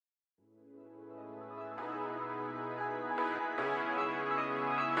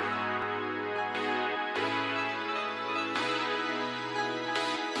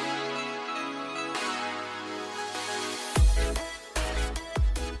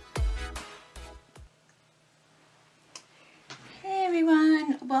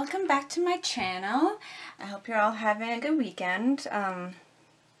welcome back to my channel. I hope you're all having a good weekend.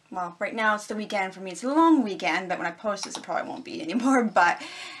 Well, right now it's the weekend for me. It's a long weekend, but when I post this it probably won't be anymore. But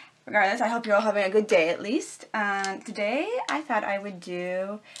regardless, I hope you're all having a good day at least. Today I thought I would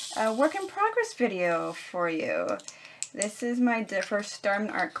do a work in progress video for you. This is my first Diamond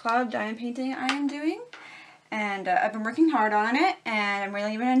Art Club diamond painting I am doing. And I've been working hard on it, and I'm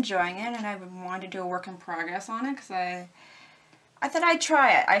really been enjoying it, and I wanted to do a work in progress on it because I thought I'd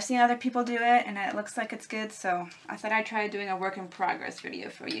try it. I've seen other people do it, and it looks like it's good, so I thought I'd try doing a work in progress video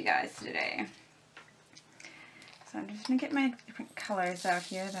for you guys today. So I'm just going to get my different colors out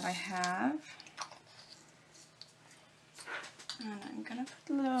here that I have. And I'm going to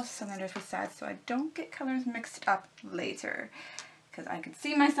put little cylinders beside so I don't get colors mixed up later. Because I could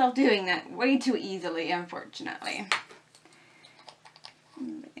see myself doing that way too easily, unfortunately.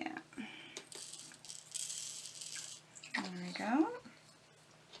 But yeah. There we go.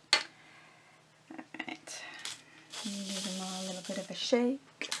 Alright. Give them all a little bit of a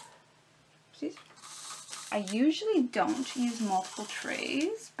shake. See? I usually don't use multiple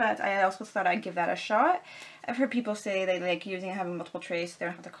trays, but I also thought I'd give that a shot. I've heard people say they like having multiple trays so they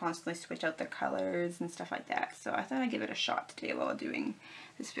don't have to constantly switch out their colors and stuff like that. So I thought I'd give it a shot today while doing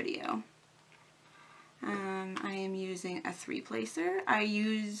this video. I am using a 3-placer.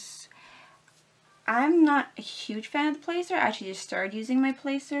 I'm not a huge fan of the placer. I actually just started using my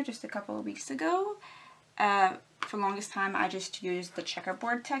placer just a couple of weeks ago. For the longest time I just used the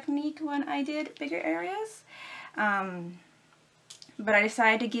checkerboard technique when I did bigger areas. But I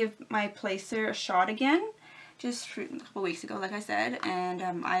decided to give my placer a shot again just a couple weeks ago, like I said, and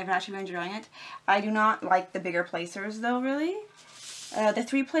I've actually been enjoying it. I do not like the bigger placers though, really. The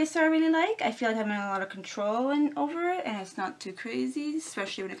 3-placer I really like. I feel like I'm having a lot of control over it, and it's not too crazy,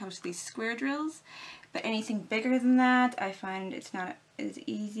 especially when it comes to these square drills. But anything bigger than that, I find it's not as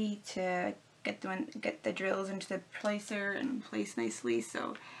easy to get the drills into the placer and place nicely.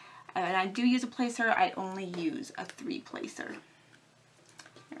 So when I do use a placer, I only use a 3-placer.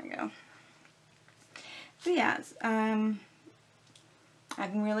 There we go. But yes, I've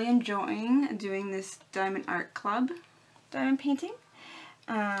been really enjoying doing this Diamond Art Club diamond painting.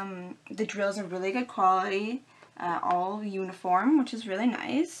 The drills are really good quality, all uniform, which is really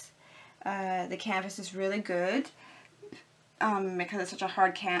nice. The canvas is really good. Because it's such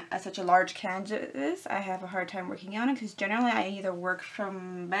a large canvas, I have a hard time working on it because generally I either work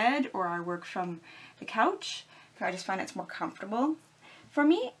from bed or I work from the couch. So I just find it's more comfortable for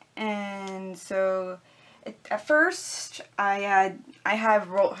me, and so at first I have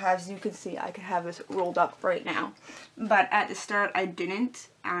as you can see, I could have this rolled up right now, but at the start I didn't,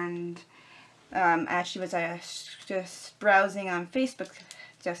 and actually was just browsing on Facebook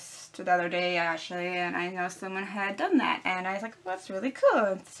just the other day actually, and I know someone had done that, and I was like, well, that's really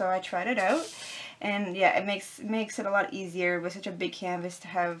cool. So I tried it out, and yeah, it makes it a lot easier with such a big canvas to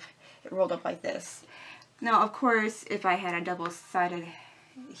have it rolled up like this. Now, of course, if I had a double-sided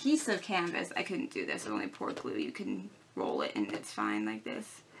adhesive canvas, I couldn't do this. Only pour glue. You can roll it and it's fine like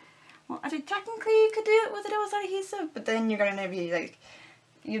this. Well, I think technically you could do it with a double-sided adhesive, but then you're gonna be like,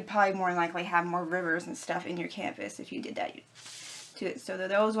 you'd probably more likely have more rivers and stuff in your canvas if you did that to it. So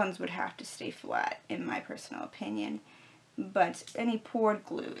those ones would have to stay flat, in my personal opinion. But any poured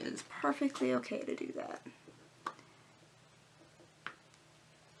glue is perfectly okay to do that.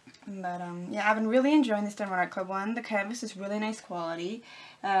 But yeah, I've been really enjoying this Diamond Art Club one. The canvas is really nice quality.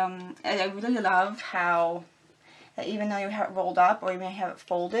 I really love how even though you have it rolled up or you may have it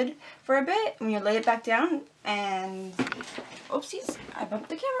folded for a bit, when you lay it back down and oopsies, I bumped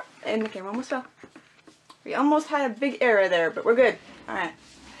the camera and the camera almost fell. We almost had a big error there, but we're good. Alright.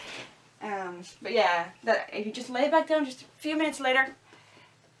 But yeah, if you just lay it back down just a few minutes later,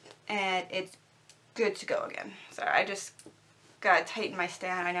 and it's good to go again. So I just gotta tighten my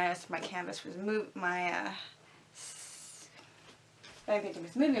stand. I noticed my canvas was moving a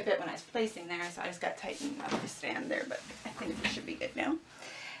bit when I was placing there, so I just got to tighten up the stand there, but I think it should be good now.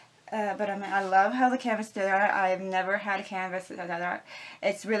 But I love how the canvas did that. I've never had a canvas that does that.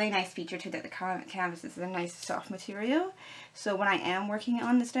 It's really nice feature too that the canvas is a nice soft material. So when I am working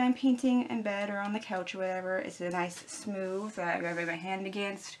on this diamond painting in bed or on the couch or whatever, it's a nice smooth that I rub my hand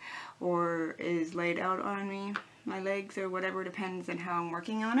against or is laid out on me, my legs or whatever, depends on how I'm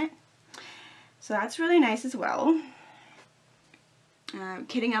working on it. So that's really nice as well.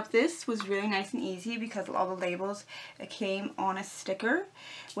 Kitting up this was really nice and easy because all the labels came on a sticker,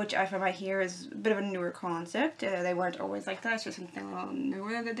 which I find here is a bit of a newer concept. They weren't always like that. It's just something a little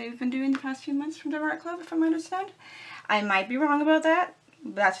newer that they've been doing the past few months from the Art Club, if I understand. I might be wrong about that,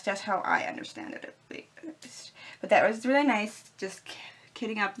 but that's just how I understand it at least. But that was really nice, just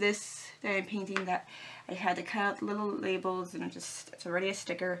kitting up this diamond painting that I had to cut out little labels, and it's already a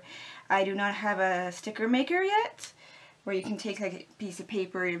sticker. I do not have a sticker maker yet, where you can take like a piece of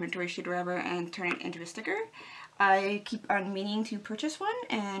paper, inventory sheet, or whatever, and turn it into a sticker. I keep on meaning to purchase one,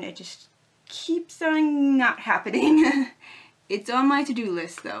 and it just keeps on not happening. It's on my to-do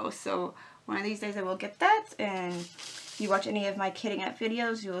list though, so one of these days I will get that, and if you watch any of my kitting up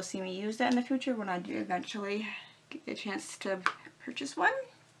videos, you will see me use that in the future when I do eventually get a chance to purchase one.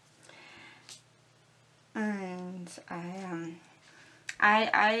 And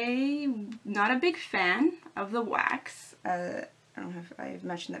I'm not a big fan of the wax. I don't know if I've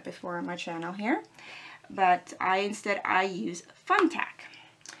mentioned that before on my channel here, but instead I use Fun Tack.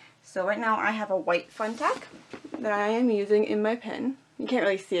 So right now I have a white Fun Tack that I am using in my pen. You can't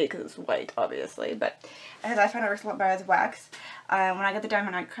really see it because it's white, obviously, but as I find it works a lot better with wax. When I got the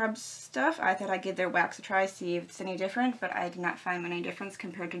Diamond Nightclub stuff, I thought I'd give their wax a try, see if it's any different, but I did not find any difference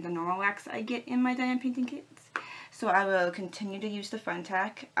compared to the normal wax I get in my diamond painting kits. So I will continue to use the Fun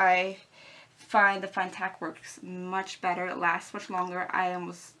Tack. I find the Fun Tack works much better, it lasts much longer. I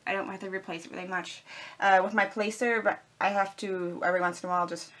don't have to replace it really much. With my placer, but I have to every once in a while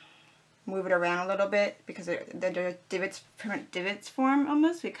just move it around a little bit because the divots form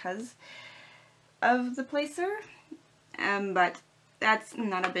almost because of the placer. But that's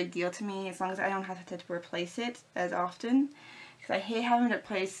not a big deal to me as long as I don't have to replace it as often. Because I hate having to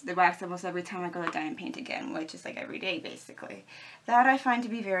replace the wax almost every time I go to diamond paint again, which is like every day basically. That I find to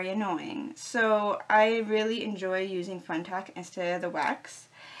be very annoying. So I really enjoy using Fun Tack instead of the wax.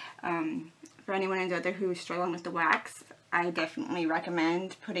 For anyone out there who's struggling with the wax, I definitely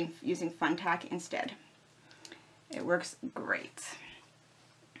recommend using Fun Tack instead. It works great.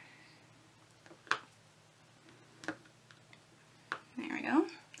 There we go.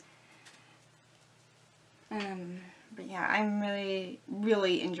 But yeah, I'm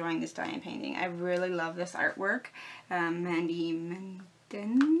really enjoying this diamond painting. I really love this artwork. Mandy Mendens.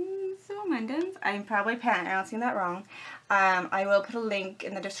 I'm probably pronouncing that wrong. I will put a link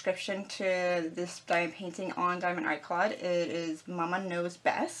in the description to this diamond painting on Diamond Art Cloud. It is Mama Knows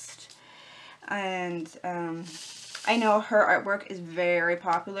Best. And I know her artwork is very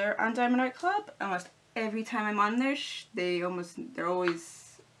popular on Diamond Art Club. Almost every time I'm on there, they're almost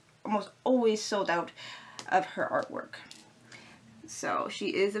always sold out of her artwork. So she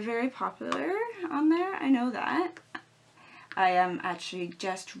is very popular on there, I know that. I actually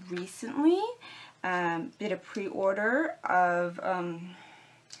just recently did a pre-order of,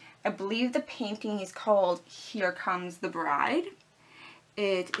 I believe the painting is called Here Comes the Bride.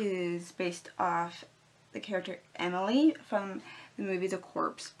 It is based off the character Emily from the movie The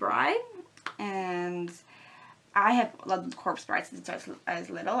Corpse Bride, and I have loved The Corpse Bride since I was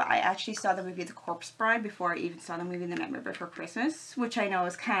little. I actually saw the movie The Corpse Bride before I even saw the movie The Nightmare Before Christmas, which I know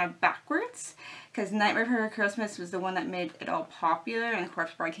is kind of backwards, because Nightmare Before Christmas was the one that made it all popular, and The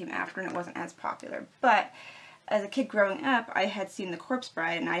Corpse Bride came after and it wasn't as popular. But as a kid growing up, I had seen The Corpse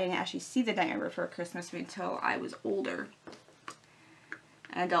Bride, and I didn't actually see The Nightmare Before Christmas until I was older.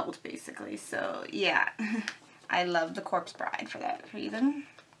 An adult, basically. So, yeah. I love The Corpse Bride for that reason.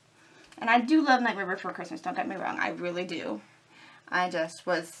 And I do love Nightmare Before Christmas, don't get me wrong, I really do. I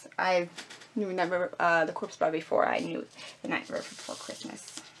knew The Corpse Bride before I knew The Nightmare Before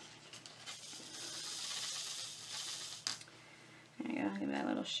Christmas. There you go, give that a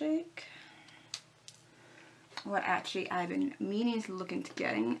little shake. What actually I've been meaning to look into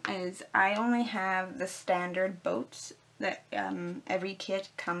getting is I only have the standard boats that every kit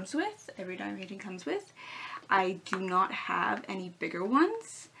comes with, every diamond painting comes with. I do not have any bigger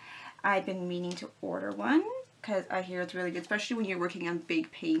ones. I've been meaning to order one because I hear it's really good, especially when you're working on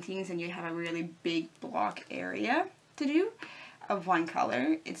big paintings and you have a really big block area to do of one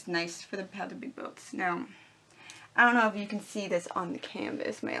color. It's nice for them to have the big boats. Now, I don't know if you can see this on the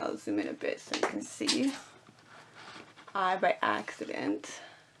canvas. Maybe I'll zoom in a bit so you can see. By accident,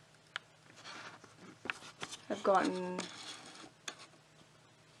 I've gotten,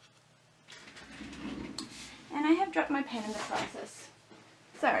 and I have dropped my pen in the process.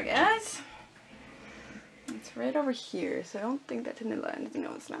 Sorry guys. It's right over here, so I don't think that's in the lens.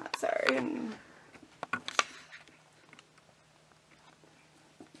 No, it's not. Sorry.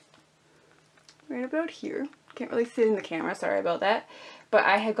 Right about here. Can't really see it in the camera. Sorry about that. But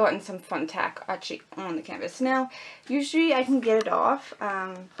I had gotten some Fun Tack actually on the canvas. Now, usually I can get it off,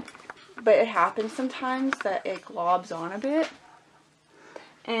 but it happens sometimes that it globs on a bit.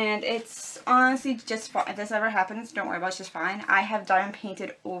 And it's honestly just fine. If this ever happens, don't worry about it, it's just fine. I have diamond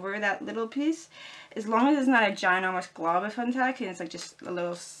painted over that little piece. As long as it's not a ginormous glob of contact and it's like just a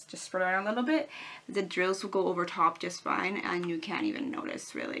little, just spread around a little bit, the drills will go over top just fine and you can't even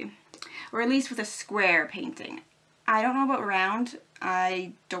notice really. Or at least with a square painting. I don't know about round.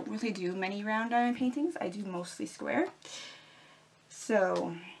 I don't really do many round diamond paintings. I do mostly square.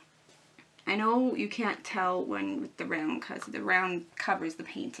 So I know you can't tell when with the round because the round covers the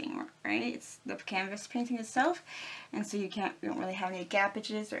painting, right? It's the canvas painting itself, and so you don't really have any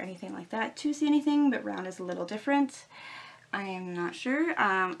gappages or anything like that to see anything, but round is a little different. I am not sure.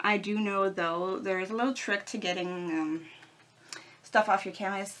 I do know though there is a little trick to getting stuff off your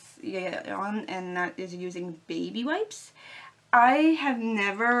canvas on, and that is using baby wipes. I have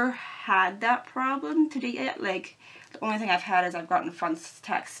never had that problem to date yet. Like, the only thing I've had is I've gotten front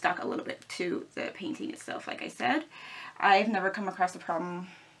text stuck a little bit to the painting itself, like I said. I've never come across a problem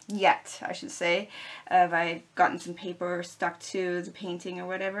yet, I should say, of I've gotten some paper stuck to the painting or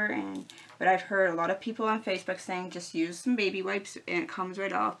whatever, but I've heard a lot of people on Facebook saying just use some baby wipes and it comes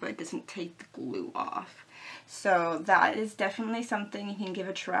right off, but it doesn't take the glue off. So that is definitely something you can give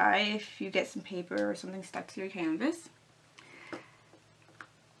a try if you get some paper or something stuck to your canvas.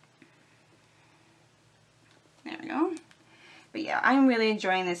 There we go. But yeah, I'm really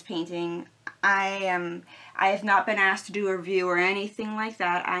enjoying this painting. I have not been asked to do a review or anything like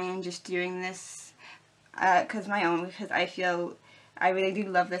that. I am just doing this because I feel I really do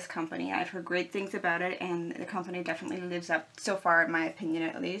love this company. I've heard great things about it, and the company definitely lives up, so far in my opinion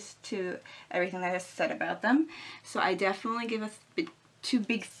at least, to everything that is said about them. So I definitely give two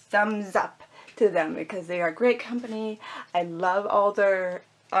big thumbs up to them because they are a great company. I love all their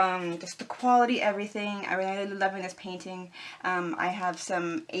just the quality, everything. I really loving this painting. I have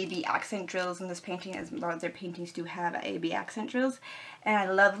some AB accent drills in this painting, as a lot of their paintings do have AB accent drills, and I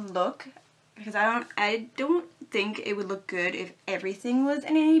love the look because I don't think it would look good if everything was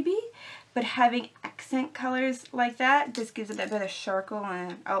an AB, but having accent colors like that just gives it a bit of charcoal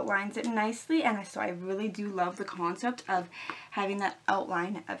and outlines it nicely, and so I really do love the concept of having that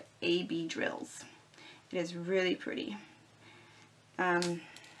outline of AB drills. It is really pretty.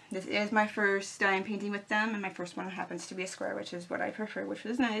 This is my first diamond painting with them, and my first one happens to be a square, which is what I prefer, which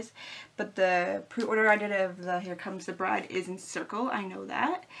was nice. But the pre-order I did of the Here Comes the Bride is in circle, I know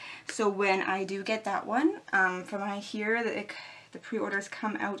that. So when I do get that one, from what I hear, the pre-orders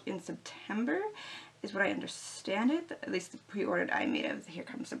come out in September, is what I understand it. At least the pre-order I made of the Here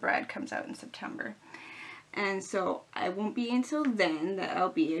Comes the Bride comes out in September. And so I won't be until then that I'll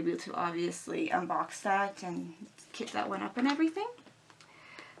be able to obviously unbox that and kit that one up and everything.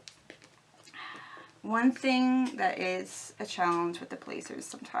 One thing that is a challenge with the placers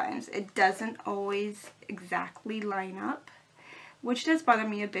sometimes, it doesn't always exactly line up, which does bother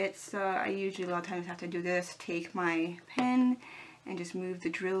me a bit, so I usually a lot of times have to do this, take my pen and just move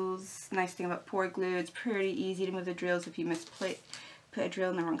the drills. Nice thing about pour glue, it's pretty easy to move the drills if you put a drill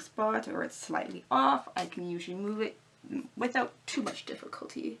in the wrong spot or it's slightly off. I can usually move it without too much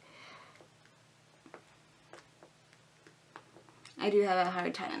difficulty. I do have a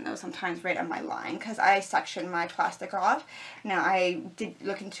hard time though sometimes right on my line because I section my plastic off. Now I did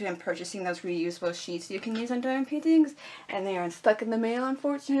look into purchasing those reusable sheets you can use on diamond paintings, and they are stuck in the mail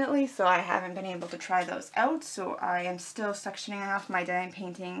unfortunately, so I haven't been able to try those out. So I am still sectioning off my diamond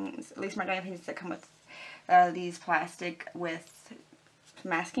paintings, at least my diamond paintings that come with these plastic with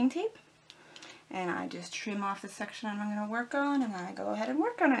masking tape. And I just trim off the section I'm going to work on, and I go ahead and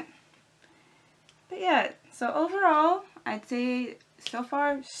work on it. But yeah, so overall, I'd say so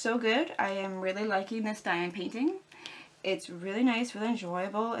far so good. I am really liking this diamond painting. It's really nice, really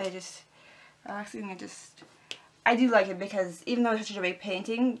enjoyable. I do like it because even though it's such a big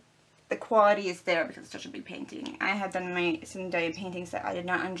painting, the quality is there because it's such a big painting. I have done some diamond paintings that I did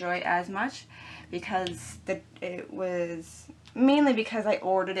not enjoy as much because it was mainly because I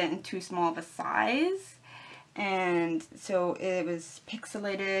ordered it in too small of a size. And so it was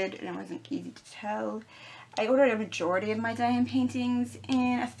pixelated and it wasn't easy to tell. I ordered a majority of my diamond paintings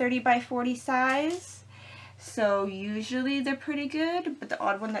in a 30 by 40 size, so usually they're pretty good, but the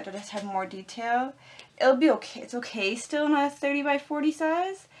odd one that does have more detail, it'll be okay. It's okay still in a 30 by 40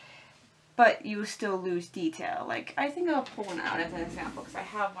 size, but you still lose detail. Like, I think I'll pull one out as an example because I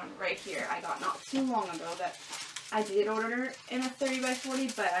have one right here I got not too long ago that I did order in a 30 by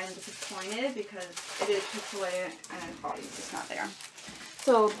 40, but I'm disappointed because it is pixelated and the body's just not there.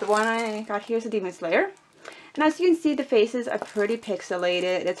 So the one I got here is a Demon Slayer. And as you can see, the faces are pretty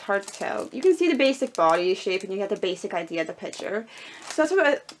pixelated. It's hard to tell. You can see the basic body shape and you get the basic idea of the picture. So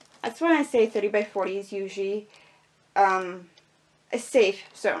that's why I say 30 by 40 is usually a a safe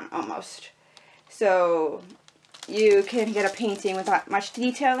zone almost. So you can get a painting without much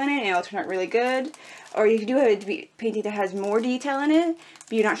detail in it and it'll turn out really good. Or you can do a painting that has more detail in it,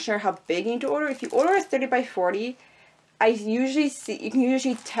 but you're not sure how big you need to order. If you order a 30 by 40, you can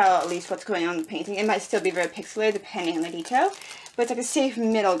usually tell at least what's going on in the painting. It might still be very pixelated depending on the detail, but it's like a safe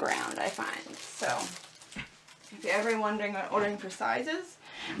middle ground, I find. So if you're ever wondering about ordering for sizes,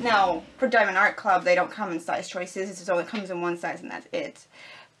 now for Diamond Art Club they don't come in size choices. It just only comes in one size and that's it.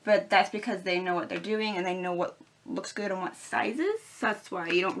 But that's because they know what they're doing and they know what looks good on what sizes. So that's why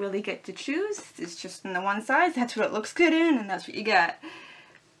you don't really get to choose. It's just in the one size. That's what it looks good in and that's what you get.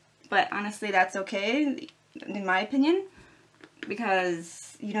 But honestly, that's okay, in my opinion,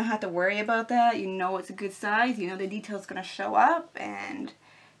 because you don't have to worry about that. You know it's a good size. You know the detail's going to show up, and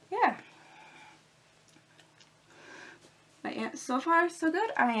yeah. But yeah, so far so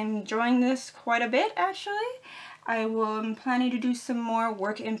good. I am enjoying this quite a bit, actually. I'm planning to do some more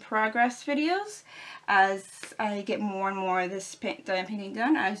work in progress videos as I get more and more of this diamond painting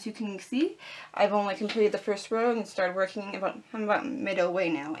done. As you can see, I've only completed the first row and started working I'm about middle way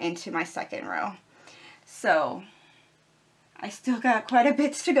now into my second row. So I still got quite a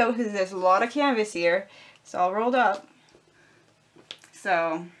bit to go because there's a lot of canvas here. It's all rolled up.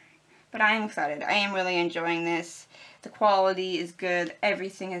 So, but I am excited. I am really enjoying this. The quality is good.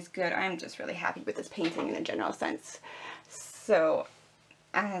 Everything is good. I'm just really happy with this painting in a general sense. So,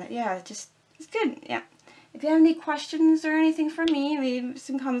 yeah, it's good. Yeah. If you have any questions or anything for me, leave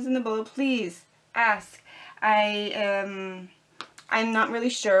some comments in the below. Please ask. I'm not really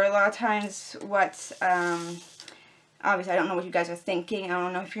sure a lot of times what, obviously I don't know what you guys are thinking. I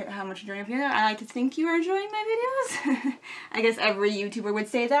don't know if how much you're enjoying it. I like to think you are enjoying my videos. I guess every YouTuber would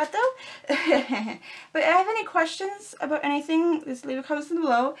say that though. But if you have any questions about anything, just leave a comment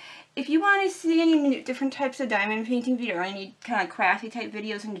below. If you want to see any different types of diamond painting videos or any kind of crafty type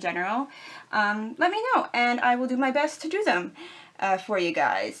videos in general, let me know and I will do my best to do them for you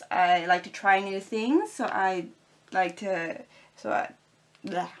guys. I like to try new things, so I like to,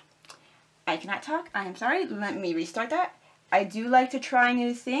 I cannot talk. I am sorry. Let me restart that. I do like to try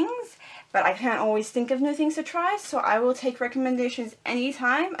new things, but I can't always think of new things to try, so I will take recommendations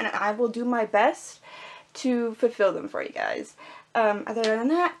anytime, and I will do my best to fulfill them for you guys. Other than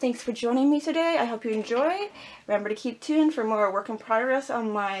that, thanks for joining me today. I hope you enjoy. Remember to keep tuned for more work in progress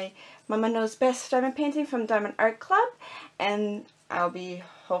on my Mama Knows Best diamond painting from Diamond Art Club, and I'll be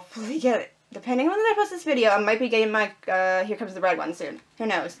hopefully depending on when I post this video, I might be getting my Here Comes the Red one soon. Who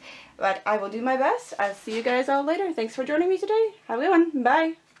knows? But I will do my best. I'll see you guys all later. Thanks for joining me today. Have a good one.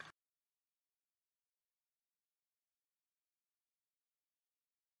 Bye.